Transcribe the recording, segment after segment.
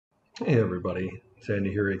Hey everybody, Sandy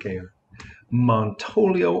here, aka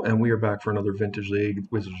Montolio, and we are back for another Vintage League,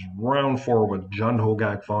 which is round 4 with John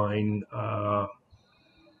HogaakVine.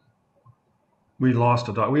 We've lost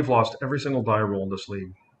every single die roll in this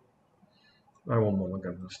league. I won't look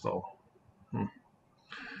at this though.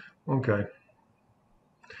 Okay,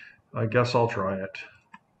 I guess I'll try it.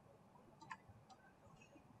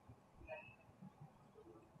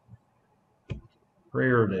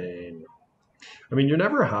 Preordain. I mean, you're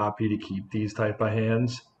never happy to keep these type of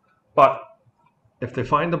hands, but if they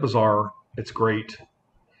find the Bazaar, it's great.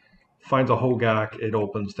 Finds a Hogaak, it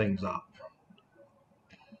opens things up.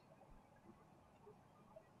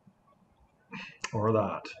 Or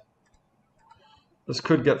that. This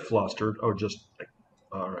could get flustered. Oh, just,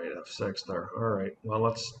 all right, F6 there. All right, well,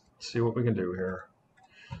 let's see what we can do here.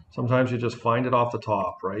 Sometimes you just find it off the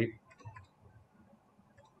top, right?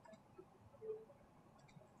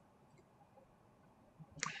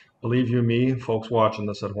 Believe you me, folks watching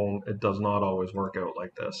this at home, it does not always work out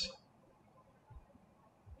like this.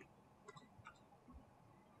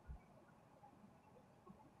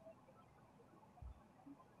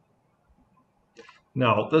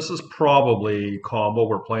 Now, this is probably combo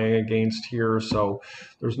we're playing against here, so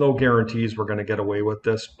there's no guarantees we're going to get away with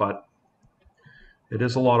this, but it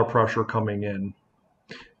is a lot of pressure coming in.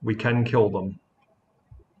 We can kill them.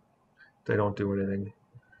 They don't do anything.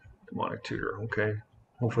 Demonic Tutor, okay.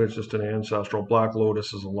 Hopefully it's just an Ancestral. Black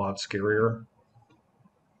Lotus is a lot scarier.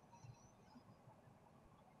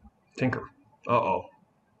 Tinker. Uh-oh.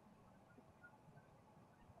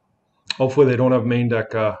 Hopefully they don't have main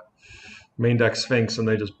deck Sphinx and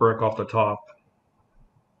they just brick off the top.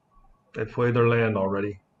 They played their land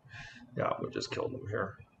already. Yeah, we just killed them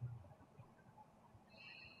here.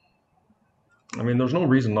 I mean, there's no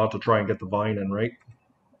reason not to try and get the vine in, right?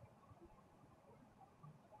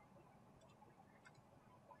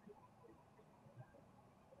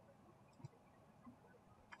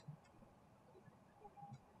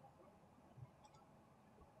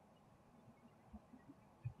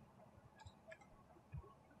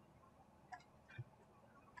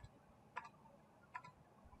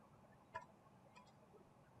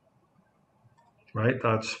 Right,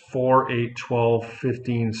 that's 4, 8, 12,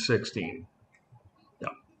 15, 16. Yeah.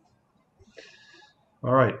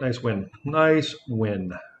 All right, nice win. Nice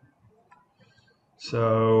win.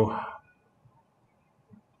 So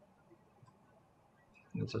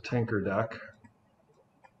it's a tinker deck.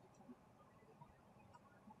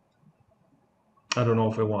 I don't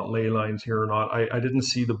know if I want ley lines here or not. I didn't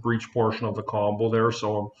see the breach portion of the combo there,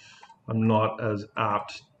 so I'm not as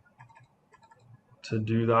apt to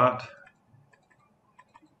do that.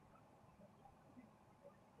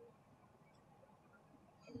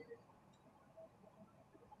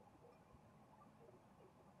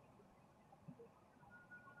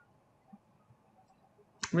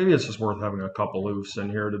 Maybe it's just worth having a couple oofs in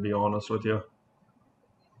here, to be honest with you.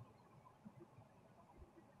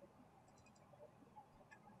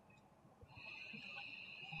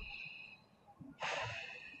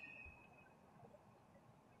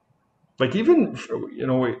 Like even, you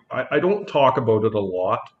know, I don't talk about it a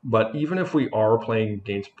lot, but even if we are playing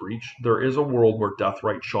against Breach, there is a world where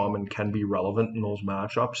Deathrite Shaman can be relevant in those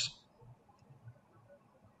matchups.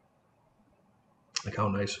 Like how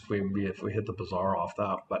nice if we hit the Bazaar off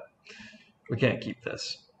that, but we can't keep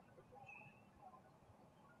this.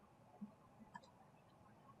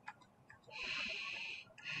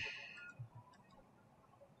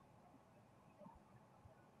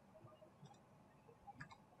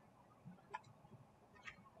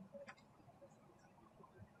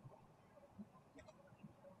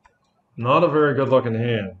 Not a very good looking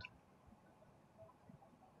hand.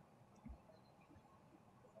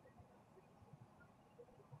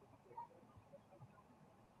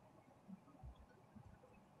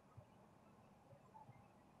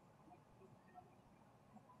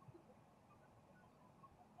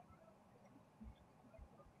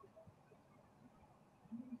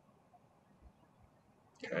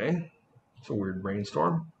 Okay, it's a weird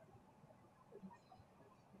brainstorm.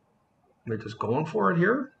 They're just going for it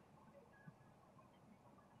here.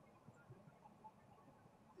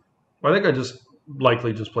 I think I just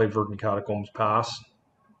likely just played Verdant Catacombs pass.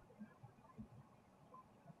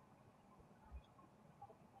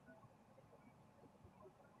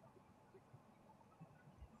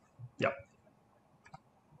 Yep.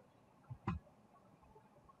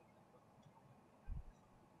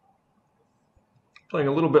 Playing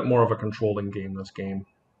a little bit more of a controlling game this game.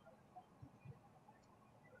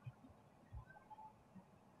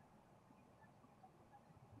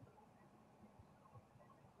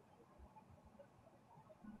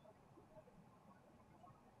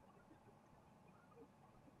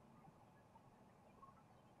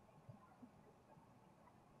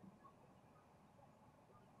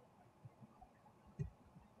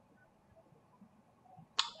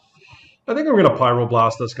 I think I'm going to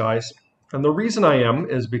Pyroblast this, guys. And the reason I am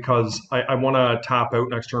is because I want to tap out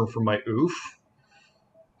next turn for my oof.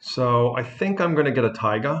 So I think I'm going to get a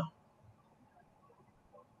Taiga.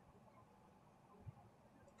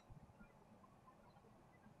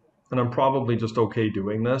 And I'm probably just okay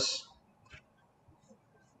doing this.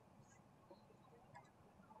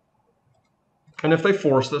 And if they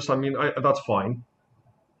force this, I mean, that's fine.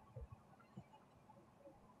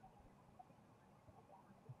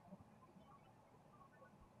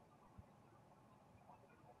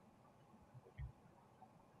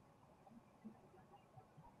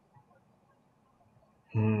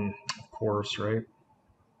 Of course, right?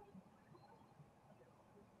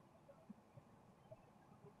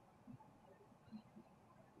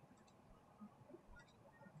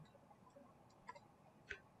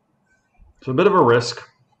 It's a bit of a risk.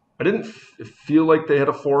 I didn't feel like they had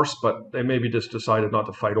a force, but they maybe just decided not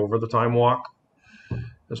to fight over the time walk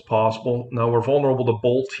as possible. Now we're vulnerable to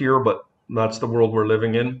bolt here, but that's the world we're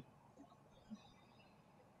living in.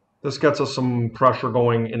 This gets us some pressure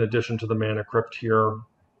going in addition to the mana crypt here.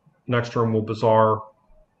 Next turn we'll Bazaar,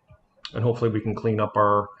 and hopefully we can clean up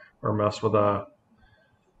our mess with a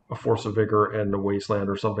Force of Vigor and a Wasteland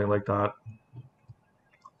or something like that.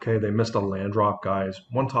 Okay, they missed a land drop, guys.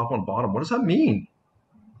 One top, one bottom. What does that mean?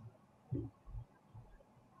 I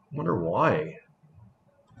wonder why.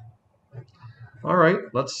 All right,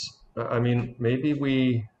 let's, I mean, maybe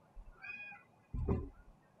we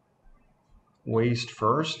waste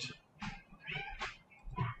first.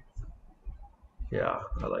 Yeah,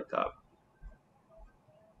 I like that.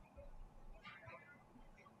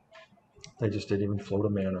 They just didn't even float a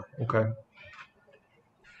mana. Okay.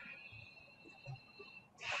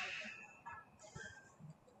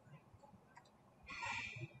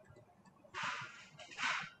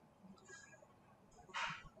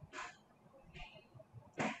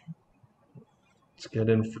 Let's get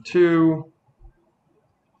in for 2.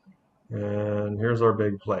 And here's our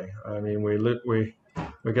big play. I mean, we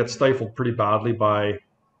get stifled pretty badly by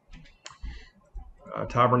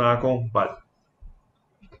Tabernacle, but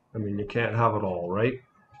I mean, you can't have it all, right?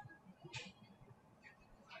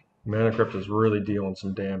 Mana Crypt is really dealing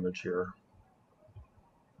some damage here.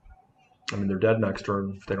 I mean, they're dead next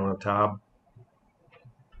turn if they don't have Tab.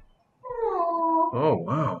 Oh,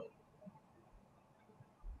 wow.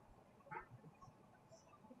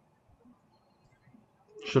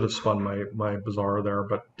 Should have spun my Bazaar there,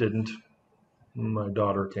 but didn't. My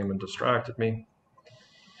daughter came and distracted me.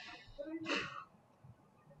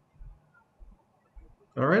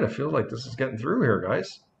 All right, I feel like this is getting through here,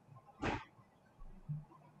 guys.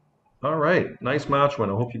 All right, nice match win.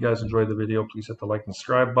 I hope you guys enjoyed the video. Please hit the like and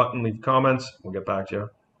subscribe button, leave comments. We'll get back to you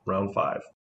round 5.